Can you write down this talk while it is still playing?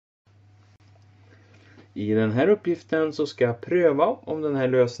I den här uppgiften så ska jag pröva om den här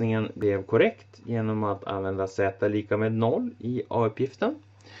lösningen blev korrekt genom att använda z lika med 0 i a-uppgiften.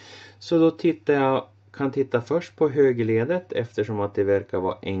 Så då kan titta först på högerledet eftersom att det verkar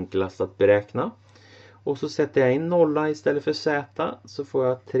vara enklast att beräkna. Och så sätter jag in 0 istället för z, så får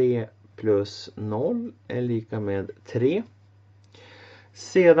jag 3 plus 0 är lika med 3.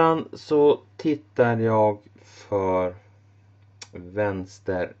 Sedan så tittar jag för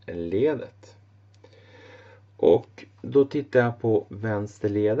vänsterledet. Och då tittar jag på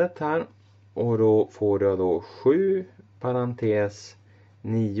vänsterledet här. Och då får jag då 7 parentes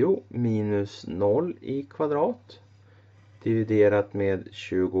 9 minus 0 i kvadrat. Dividerat med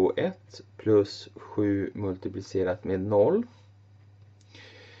 21 plus 7 multiplicerat med 0.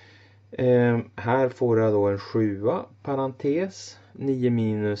 Här får jag då en 7 parentes. 9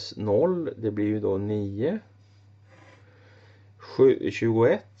 minus 0, det blir ju då 9.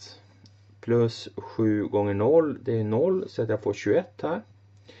 21 plus 7 gånger 0, det är 0, så att jag får 21 här.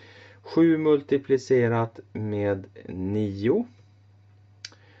 7 multiplicerat med 9.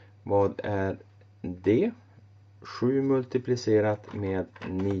 Vad är det? 7 multiplicerat med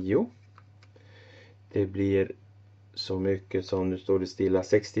 9. Det blir så mycket som, nu står det stilla,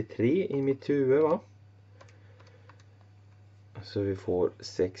 63 i mitt huvud, va? Så vi får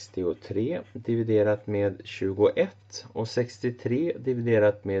 63 dividerat med 21. Och 63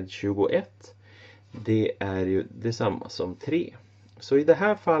 dividerat med 21, det är ju detsamma som 3. Så i det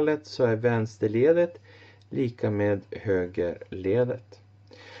här fallet så är vänsterledet lika med högerledet.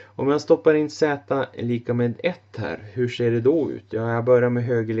 Om jag stoppar in z lika med 1 här, hur ser det då ut? Ja, jag börjar med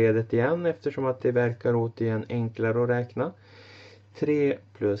högerledet igen eftersom att det verkar återigen enklare att räkna. 3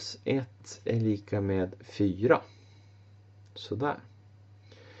 plus 1 är lika med 4. Sådär.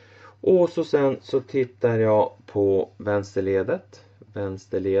 Och så sen så tittar jag på vänsterledet.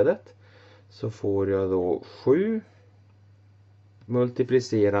 Så får jag då 7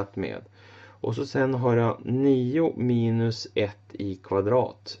 multiplicerat med. Och så sen har jag 9 minus 1 i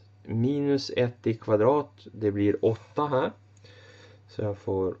kvadrat. Minus 1 i kvadrat, det blir 8 här. Så jag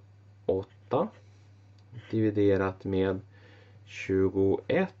får 8 dividerat med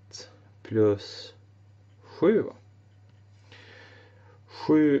 21 plus 7.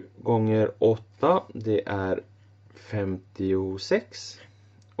 7 gånger 8, det är 56.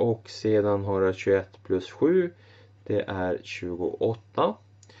 Och sedan har jag 21 plus 7, det är 28.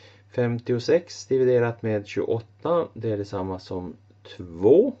 56 dividerat med 28, det är detsamma som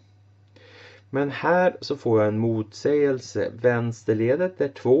 2. Men här så får jag en motsägelse. Vänsterledet är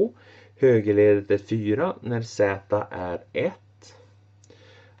 2, högerledet är 4 när z är 1.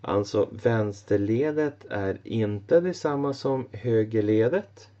 Alltså vänsterledet är inte detsamma som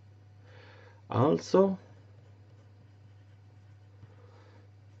högerledet. Alltså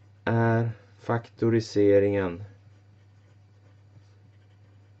är faktoriseringen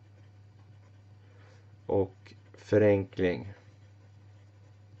och förenkling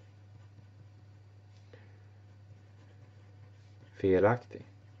felaktig.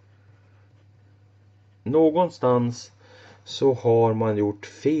 Någonstans så har man gjort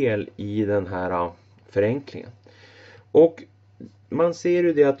fel i den här förenklingen. Och man ser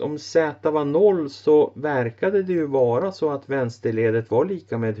ju det att om z var 0 så verkade det ju vara så att vänsterledet var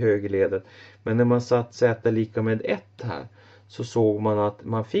lika med högerledet. Men när man satt z lika med 1 här så såg man att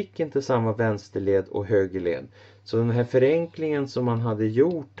man fick inte samma vänsterled och högerled. Så den här förenklingen som man hade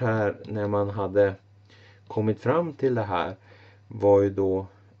gjort här när man hade kommit fram till det här var ju då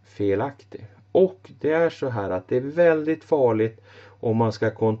felaktig. Och det är så här att det är väldigt farligt om man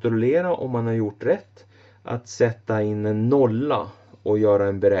ska kontrollera om man har gjort rätt att sätta in en nolla och göra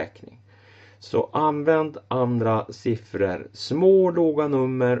en beräkning. Så använd andra siffror, små låga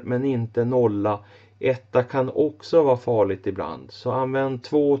nummer men inte nolla. Etta kan också vara farligt ibland. Så använd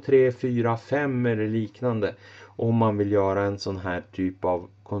 2, 3, 4, 5 eller liknande om man vill göra en sån här typ av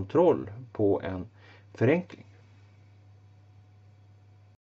kontroll på en förenkling.